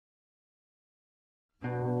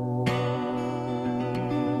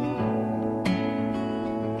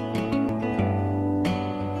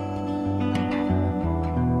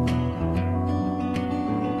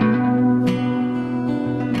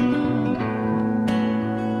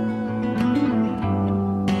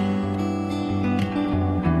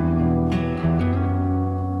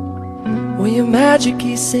magic,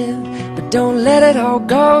 he said, but don't let it all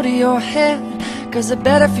go to your head. 'Cause I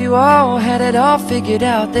bet if you all had it all figured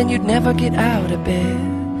out, then you'd never get out of bed.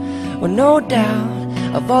 Well, no doubt,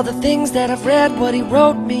 of all the things that I've read, what he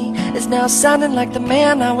wrote me is now sounding like the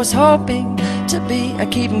man I was hoping to be. I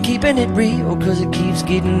keep keeping it real, 'cause it keeps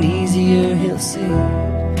getting easier, he'll see.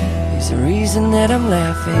 He's the reason that I'm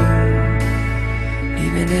laughing,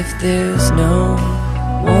 even if there's no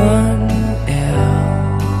one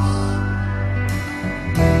else.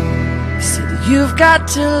 He said you've got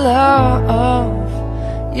to love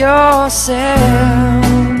yourself.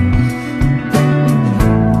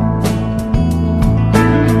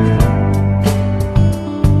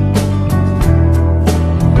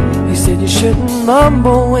 He said you shouldn't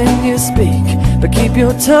mumble when you speak, but keep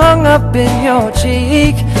your tongue up in your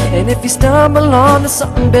cheek. And if you stumble onto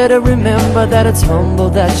something, better remember that it's humble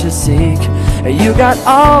that you seek. You got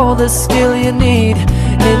all the skill you need,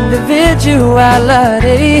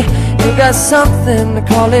 individuality. You got something, to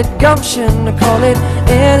call it gumption, to call it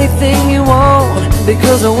anything you want.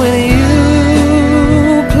 Because when you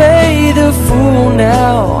play the fool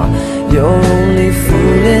now, you're only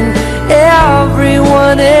fooling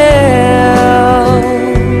everyone else.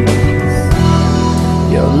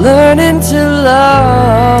 You're learning to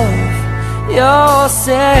love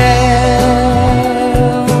yourself.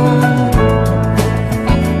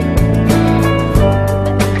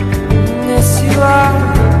 Yes, you are.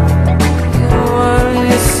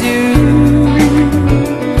 Yes, you.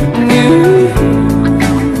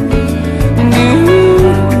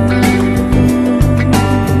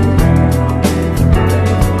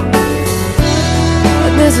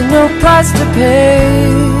 There's no price to pay.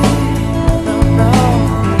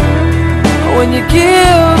 When you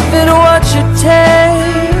give and what you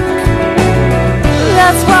take,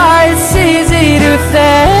 that's why it's easy to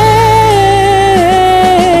thank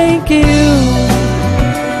you.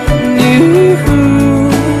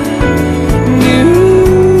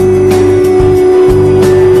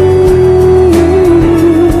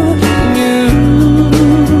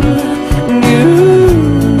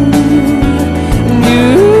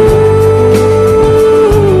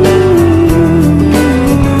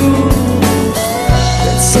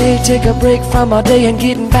 Take a break from our day and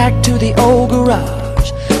getting back to the old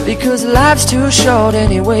garage, because life's too short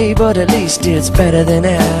anyway, but at least it's better than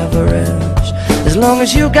average. As long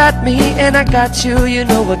as you got me and I got you, you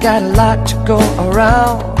know we got a lot to go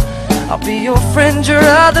around. I'll be your friend, your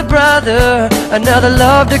other brother, another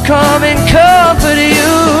love to come and comfort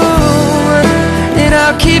you. And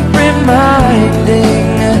I'll keep reminding,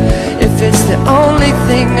 if it's the only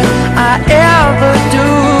thing I ever do,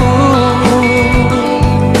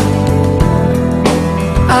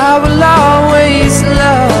 I will always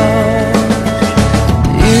love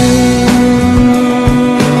you.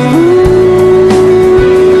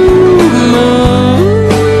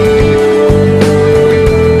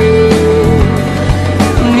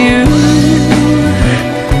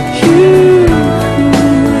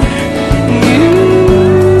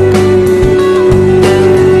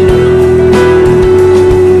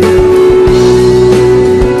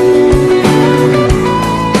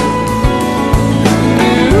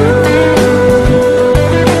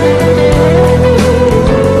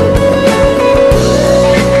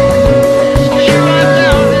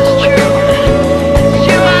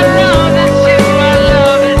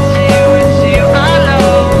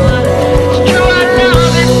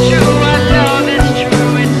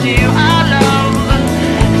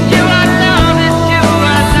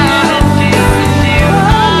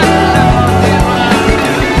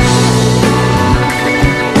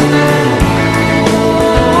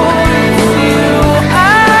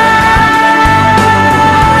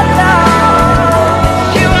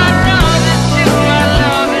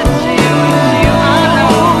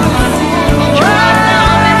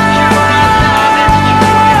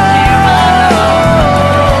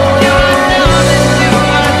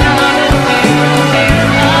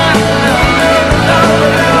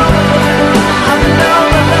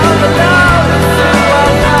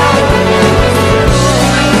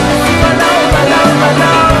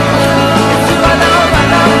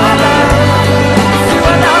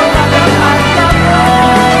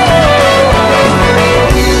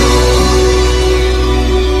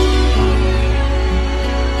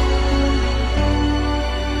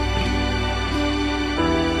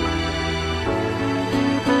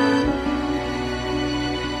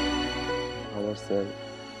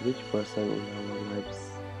 Which person in our lives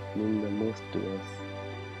mean the most to us?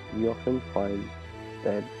 We often find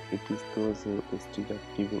that it is those who, instead of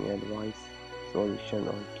giving advice, solution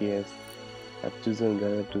or cares, have chosen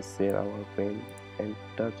rather to share our pain and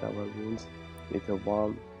touch our wounds with a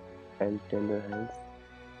warm and tender hands,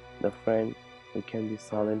 the friend who can be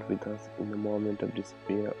silent with us in a moment of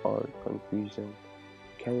despair or confusion,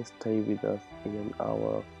 can stay with us in an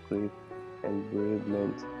hour of grief and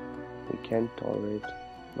bereavement, who can tolerate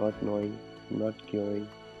not knowing, not caring,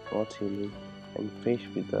 not healing, and face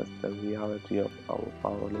with us the reality of our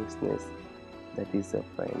powerlessness. That is a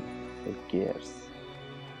friend who cares.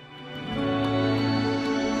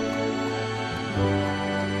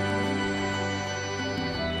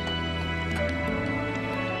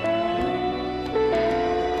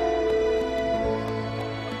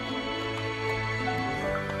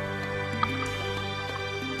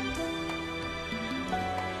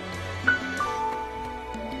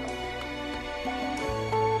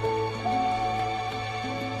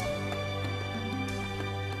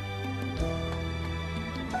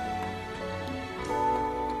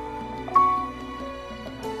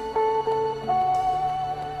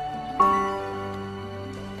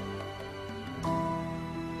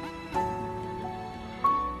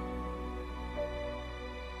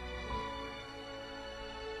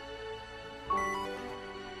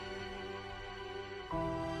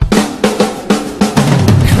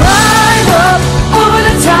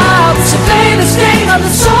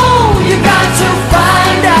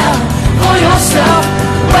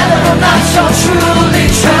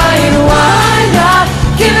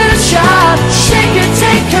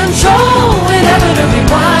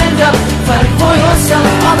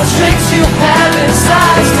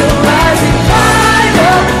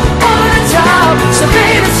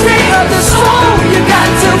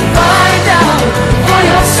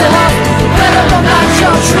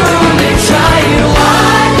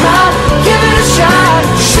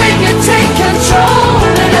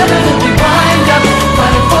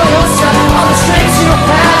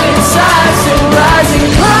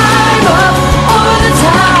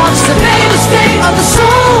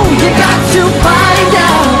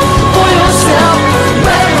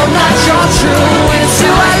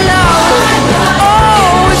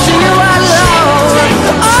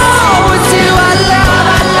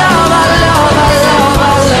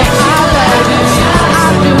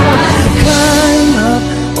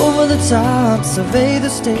 Survey the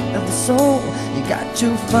state of the soul. You got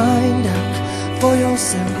to find out for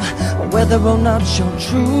yourself whether or not you're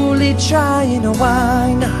truly trying, or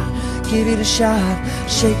why not give it a shot.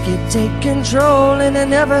 Shake it, take control, and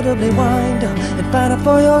inevitably wind up and find out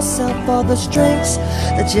for yourself all the strengths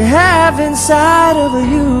that you have inside of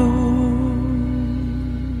you.